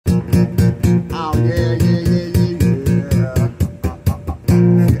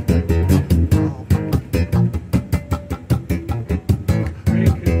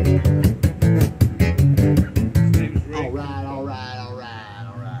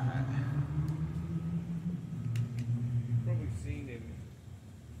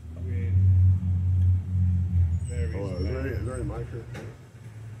Was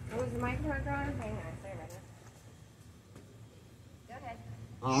the microphone on? Hang on, sorry about that. Go ahead.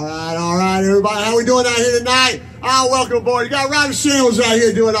 All right, everybody. How we doing out here tonight? Welcome aboard. You got RobbyShambles right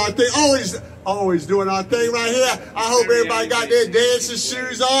here doing our thing. Always doing our thing right here. I hope everybody got their dancing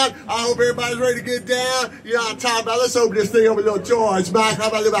shoes on. I hope everybody's ready to get down. You know what I'm talking about. Let's open this thing up with a little George, Mike. How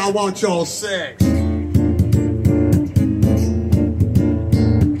about I Want Y'all Sex?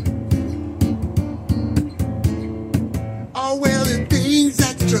 Oh, well, the things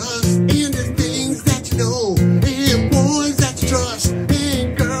that you trust and the things that you know, and boys that you trust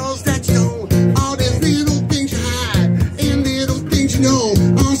and girls that you don't, all these little things you hide and little things you know,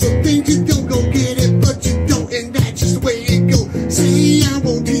 also things you don't go get it, but you don't, and that's just the way it go. Say I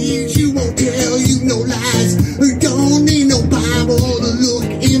won't tease you, won't tell you no lies, you don't need no Bible to look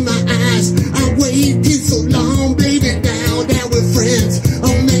in my eyes. I waited so long, baby, now that we're friends, a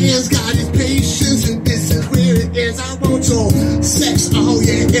man's got his patience, and this is where it is. I want your sex, oh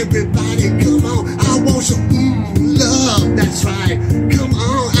yeah, everybody, come on. I want your love, that's right. Come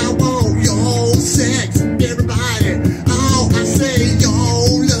on, I want your sex, everybody. Oh, I say your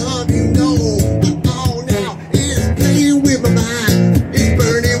love, you know. Oh, now it's playing with my mind, it's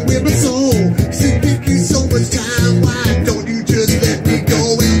burning with my soul. See, taking so much time, why don't you just let me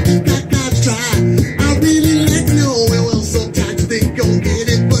go? And gotta try, I really let you know. Well, sometimes you think you'll get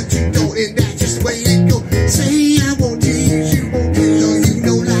it, but you don't, and that's just the way it goes. Say I won't tease you, won't tell you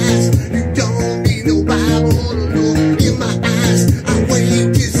no lies, you don't need no Bible to look in my eyes. I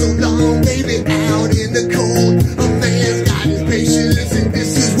waited so long, baby, out in the cold. A man's got his patience, and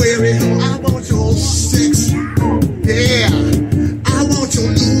this is where it goes. I want your sex, yeah. I want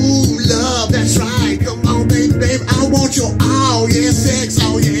your new love, that's right. Come on, baby, baby. I want your, oh yeah, sex,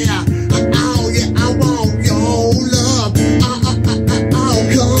 oh yeah. Oh yeah, I want your love. Oh,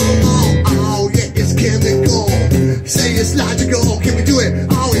 come on, oh yeah, it's chemical. Say it's logical, can we do it?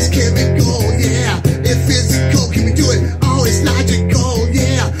 Oh, it's chemical, yeah. It's physical, can we do it? Oh, it's logical,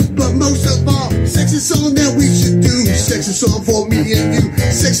 yeah. But most of all, sex is something that we should do. Sex is something for me and you.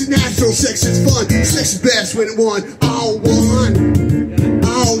 Sex is natural, sex is fun. Sex is best when it one. Oh, one.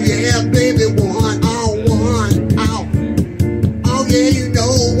 Oh, yeah, baby, one. Oh, one. Oh. Oh, yeah, you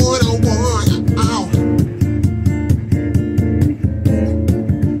know, one on one. Oh.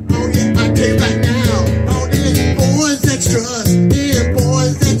 Oh, yeah, I tell you right now. Oh, there's boys that you trust, and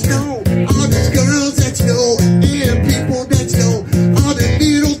boys that you don't. All these girls that you know, and people that you know. All the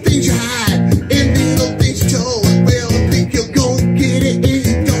little things you hide, and little things you told. Well, think you're gonna get it, and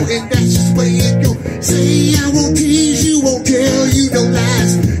you don't, and that's just the way it goes. Say I won't tease you, won't tell you no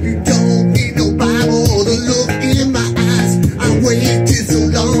lies. You don't need no Bible to look in my eyes. I waited so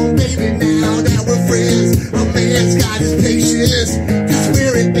long, baby, now that we're friends. A man's got his patience, that's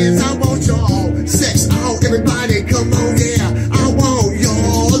where it is. I want your sex, oh, everybody, come on, yeah. I want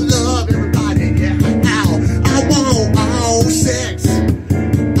your love, everybody, yeah. Ow, I want all sex.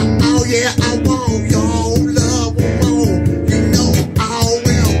 Oh, yeah, I want your love, oh, you know, oh,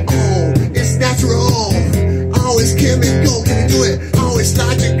 well, oh, it's natural. Oh, it's chemical, can we do it? Oh, it's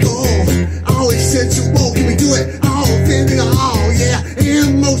logical. Oh, it's sensual, can we do it? Oh, physical, oh, yeah.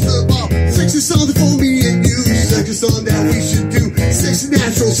 And most of all, sex is something for me and you. Sex is something that we should do. Sex is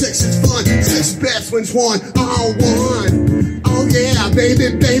natural, sex is fun. Sex is best when it's one. Oh, one. Oh, yeah,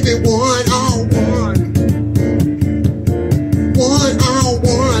 baby, baby, one. Oh, one. One, oh,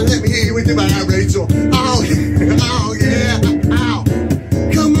 one. Let me hear you with you about that, Rachel. Oh, oh, yeah. Oh.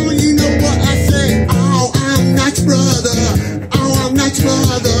 Come on, you know what I say. Oh, I'm not your brother. Oh, I'm not your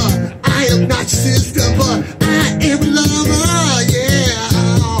mother. I am not your sister, but I am a lover. Yeah.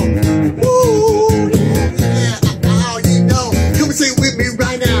 Oh, woo. Yeah. Oh, you know. Come and say it with me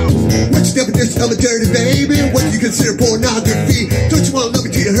right now. What's your definition of a dirty baby? What do you consider pornography? Don't you want to love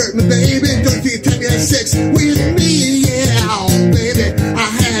me till you hurt me, baby? Don't you think you tell me had sex with me? Yeah. Oh, baby, I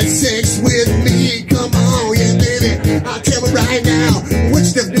had sex with me. Come on, yeah, baby. I'll tell me right now.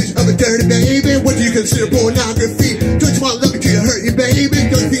 What's your definition of a dirty baby? What do you consider pornography? Don't you want to love me till you hurt you, baby?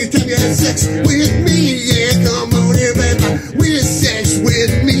 Don't you think you tell me you had sex with me? Yeah, come on, everybody. With sex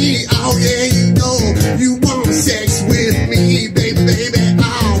with me. Oh, yeah, you know you want sex with me, baby, baby.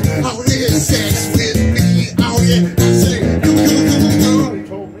 Oh, oh, there's sex with me. Oh, yeah, I say, come on, come on, come on. You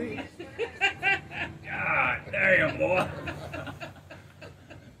told me. God damn, boy.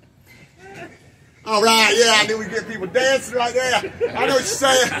 All right, yeah, I knew we get people dancing right there. I know what you're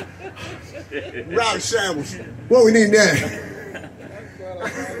saying. RobbyShambles. What we need now?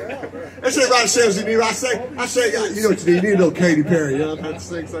 They say RobbyShambles you need. I say, you know what you need. You need a little Katy Perry. You know what I'm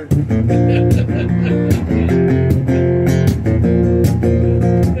saying?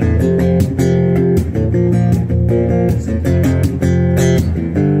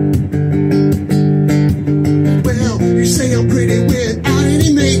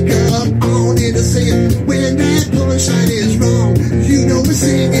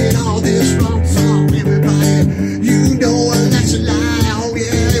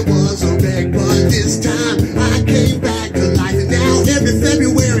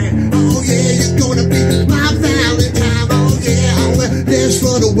 February. Oh yeah, you're gonna be my Valentine. Oh yeah, oh well, let's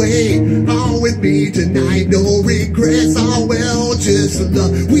run away. Oh, with me tonight, no regrets. Oh well, just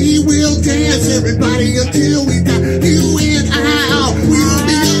love. We will dance, everybody, until we die. You and I, we'll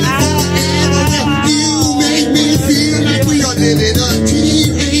be young forever. Well, you make me feel like we are living a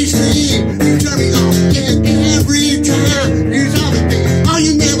teenage dream. You turn me on, and every time you saw me, oh,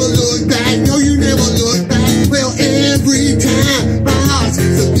 you never look back. No, you never look back. Well, every time my heart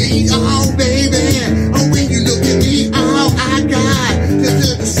skips a beat. Oh, baby, oh, when you look at me, oh, I got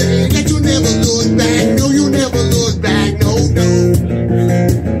just to say that you'll never look back. No, you'll never look back. No, no.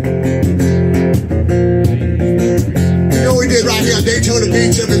 You know what we did right here on Daytona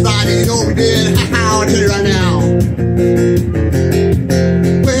Beach, everybody? You know what we did? I'll tell you right now.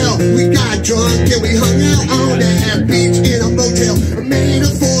 Well, we got drunk and we hung out on that beach in a motel, made a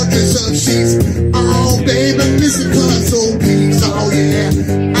fortress of sheets. Oh, baby, listen, puzzle piece. Oh, yeah.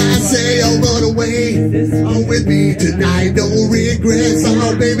 I say, oh, run away. Oh, with me tonight, no regrets.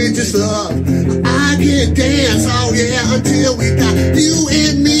 Oh, baby, just love. I can dance. Oh, yeah, until we die. You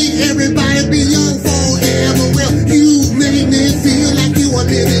and me, everybody be young forever. Well, you make me feel like you are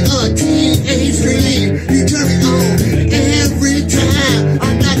living a teenage dream. You turn me on every time.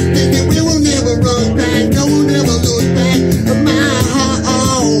 I'm not thinking we will never run back. No, we'll never look back. My heart,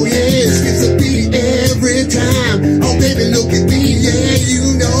 oh, yeah, it skips a beat every time. Oh, baby, look at me, yeah,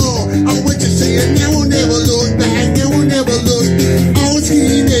 you know. Oh, what you saying? Now we'll never look back. Now we'll never look back. Oh,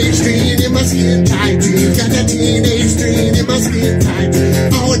 teenage dream in my skin tight jeans. Got that teenage dream in my skin tight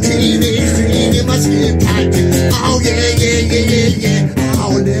jeans. Oh, a teenage dream in my skin tight jeans. Oh, yeah, yeah, yeah, yeah, yeah.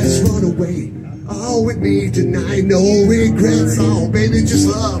 Oh, let's run away. Oh, with me tonight, no regrets. Oh, baby, just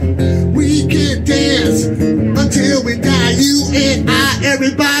love. We can dance until we die. You and I,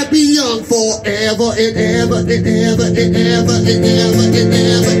 everybody be young forever and ever and ever and ever and ever and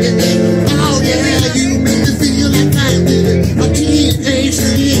ever and ever. Oh, yeah, you make me feel like I'm living a teenage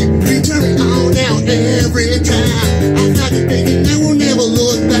dream. You turn me on now every time. I got to thinking that we'll never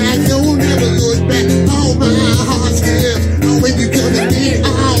look back. No, we'll never look back. Oh, my heart skips. Oh, when you come to me,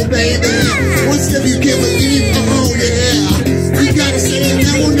 oh, baby. One step you can't believe, oh yeah. We gotta say it,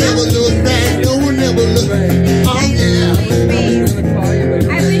 no one never look back. No one never look back. Oh yeah.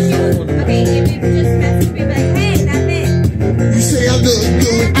 I wish you would, okay, if you just message me like, hey, that's it. You say I look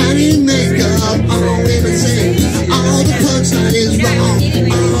good, I didn't make up. Oh, even say all the punchline is wrong.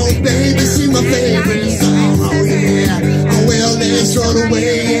 Oh, baby, sing my favorite song. Oh yeah. Oh well, let's run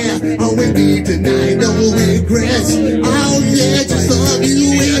away, yeah. Oh, with me tonight, no regrets. Oh yeah, just love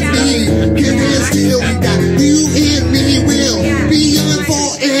you and me. Can dance till we die. You and me will be young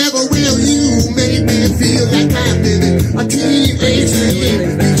forever. Well, you made me feel like I'm living a teenage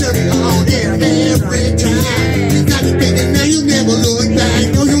dream. You turn me on every time. You got to think that now you never look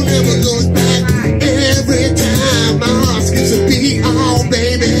back. No, you'll never look back. Every time my heart skips a beat. Oh,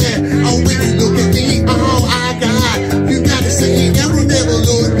 baby. Oh, when you look at me, oh, I got. You got to say never, never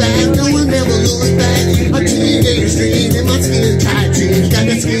look back. No, we'll never look back. A teenage dream in my skin tight jeans. Got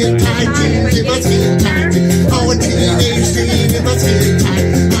that skin tight jeans in my skin tight jeans. Oh, a teenage dream in my skin tight.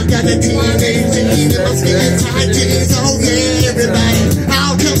 I got a teenage dream in my skin tight jeans. Oh yeah, everybody.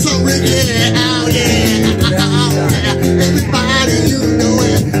 Oh, come so yeah. Oh yeah. Oh yeah. Everybody, you know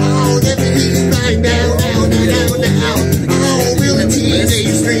it. Oh, let me hear you right now, now, now, now. Oh, real a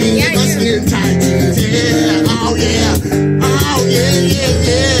teenage dream in my skin tight jeans. Yeah. Oh yeah. Oh yeah, yeah,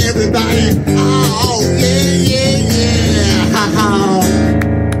 yeah. Everybody. Oh yeah, yeah, yeah. Ha ha.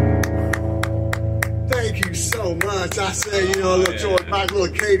 Thank you so much. I say, you know, a little George Michael,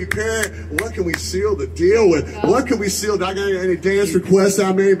 little Katy Perry. What can we seal the deal with? What can we seal? I got any dance requests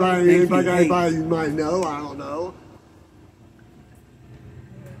out there? Anybody got anybody you might know? I don't know.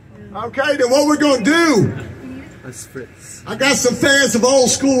 Okay, then what we're gonna do? I got some fans of old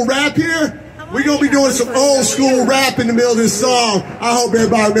school rap here. We're gonna be doing some old school rap in the middle of this song. I hope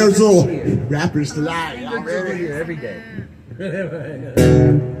everybody remembers little Rappers Delight. Y'all ready? Every day.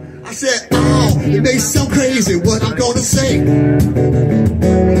 I said, oh, it may sound crazy what I'm gonna say. Oh,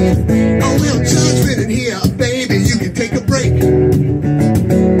 well, judgment in here, baby, you can take a break. Oh,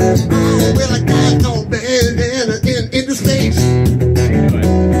 well, I got no man in the space.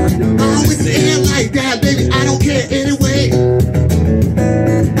 Oh, with the air like that, baby, I don't care anyway.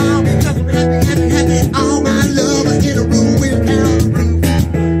 Oh, because I'm happy, all my love in a room without a roof.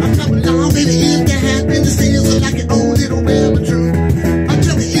 I'm coming along, baby, if the happiness feels like an old little river truth.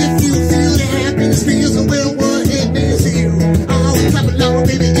 If you feel the happiness feels, well, what it means to you. Oh, clap along,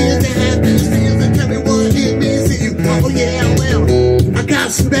 baby, if the happiness feels, and tell me what it means to you. Oh, yeah, well, I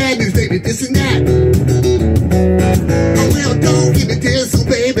got some bad news, baby, this and that. Oh, well, don't give me this, so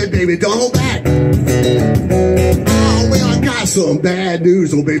baby. baby, don't hold back. Oh, well, I got some bad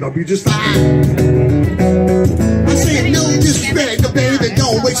news, oh, baby, I'll be just fine. I said no disrespect, oh, baby,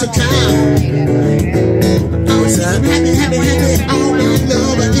 don't waste your time. What's that? I'm happy, happy, happy, all my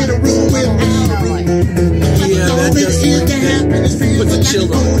love, I in a room without a room. Yeah, that does put the chill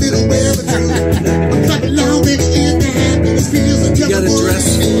on. I'm clapping loud, baby, in the happiness feels. You gotta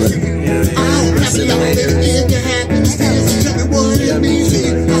dress for it. Yeah, dress it later.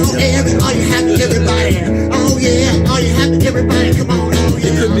 Are you happy, everybody? Oh yeah, are you happy, everybody? Come on, oh yeah.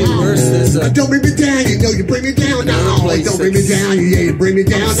 It could be worse. There's a don't bring me down, you know you bring me down. No, don't bring me down, yeah, you bring me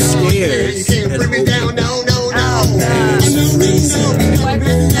down. Scared. You can't bring me down, no, no, no.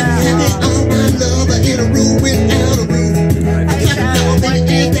 All my love, I in a room without a roof. I clap it down, baby,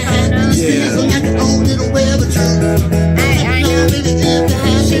 in the happiness feels like an old little web of truth. I know.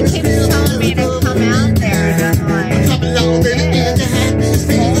 She keeps telling me to come out there, and I'm like,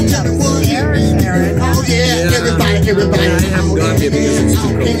 everybody, I haven't gone here because it's too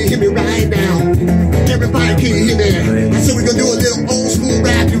cold. Can you hear me right now? Everybody, can you hear me? I said we're gonna do a little old school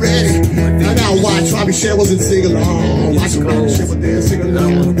rap. You ready? I now watch RobbyShambles and sing along. Watch RobbyShambles and sing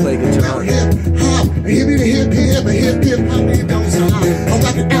along. I want to play guitar. Hip hop, hear me the hip hip, a hip hip hop, me don't stop. I'm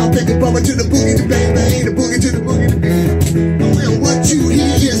rocking out, take the bummer to the boogie, the bang bang, the boogie to the boogie, the beat. Oh well, what you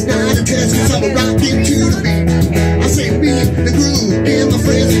hear is not a test, 'cause I'm a rockin' to the beat. I say me, the groove, and my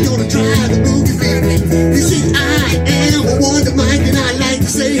friends are gonna drive the boogie beat. You see, I am a wonder mic, and I like to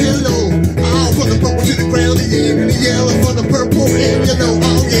say hello. Oh, from the purple to the brown, the yin and the yellow, from the purple and yellow.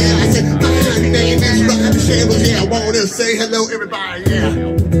 Oh yeah, I said my name is RobbyShambles. Yeah, I wanna say hello, everybody. Yeah.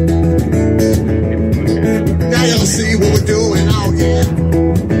 Now y'all see what we're doing. Oh yeah.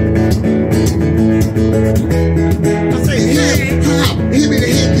 I say hip hop, hear me the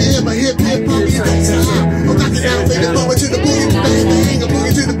hip hip, a hip hip hop, you don't stop. I'm rocking out, baby, bummer to the boogie, bang bang, a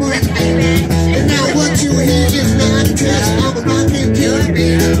boogie to the boogie, bang bang. And now what you hear is not a test, I'm a rockin' to the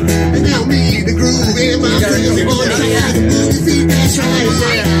beat. And now me, the groove, and my friends are on the side, the boogie beat, that's right,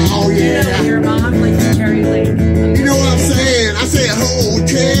 yeah. Oh yeah. Your mom like Terry Lane. You know what I'm saying? I say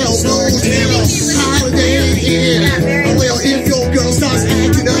hotel, motel, holiday inn. Oh well, if your girl starts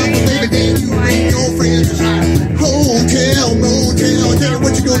acting up, baby, then you bring your friends. Hotel, motel, tell me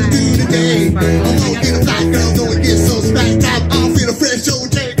what you gonna do today. I'm gonna get a black girl, gonna get so smacked up. I'm feeling fresh,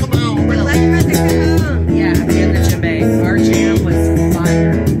 OJ, come on, bro. Yeah, and the djembe. Our jam was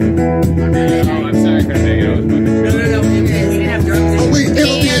fire. I'm sorry, couldn't make it. I was fucking No, we didn't have drums. Oh wait,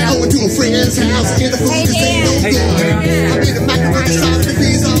 ever been over to a friend's house and the food just ain't no good. I made the macaroni sauce, the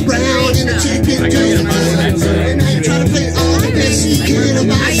peas are brown, and the chicken just fine. And I ain't trying to play all the best she can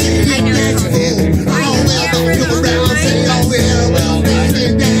about shit that's full. Oh well, don't come around, say oh well, baby,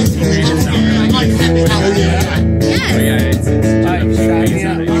 that's full. Oh yeah, are you happy? Oh yeah. yes. Oh yeah, it's Oh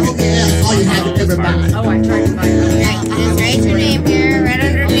yeah, are you happy, everybody? Oh, I tried to find out. Write your name here, right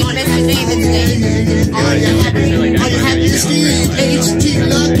underneath Mr. David's name. Are you happy? Are you happy, Steve? H.T.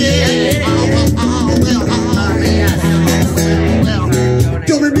 Lucky.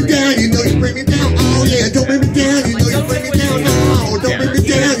 Don't bring me down, you know you bring me down. Oh yeah, don't bring me down, you know you bring me down. No, don't bring me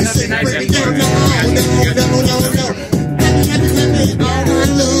down, you say you bring me down. No. Happy, happy, all my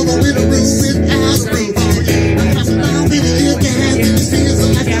love, I'm in a room without a roof. Oh yeah, I'm alone, baby, if you have it, this feels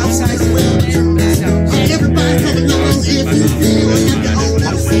like outside the well. Everybody come along if you feel like your own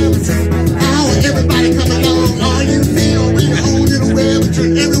little web. Oh, everybody come along, all you feel like your own little web.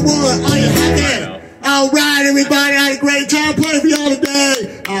 Everyone, are you happy? All right, everybody, I had a great time playing for y'all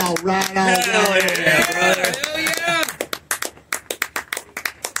today. All right, all right.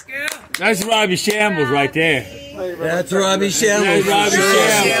 That's RobbyShambles right there. That's RobbyShambles. That's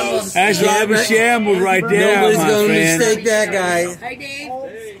RobbyShambles. That's RobbyShambles right there, Nobody's my gonna friend. mistake that guy. Hey, Dave.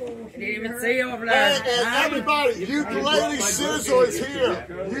 Didn't even see you over And there. everybody, ukulele sizzle is here.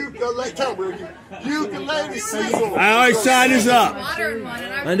 Ukulele sizzle. I always sign this up.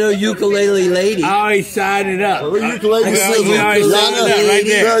 I know ukulele lady. I always sign it up. Ukulele We always sign it up right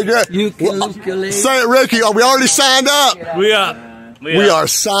there. Very good. Ukulele. Say it, Ricky. Are we already signed up? We up. We are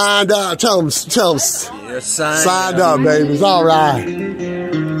signed up. Tell them, You're signed up, babies. All right.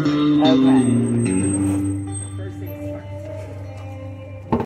 Okay.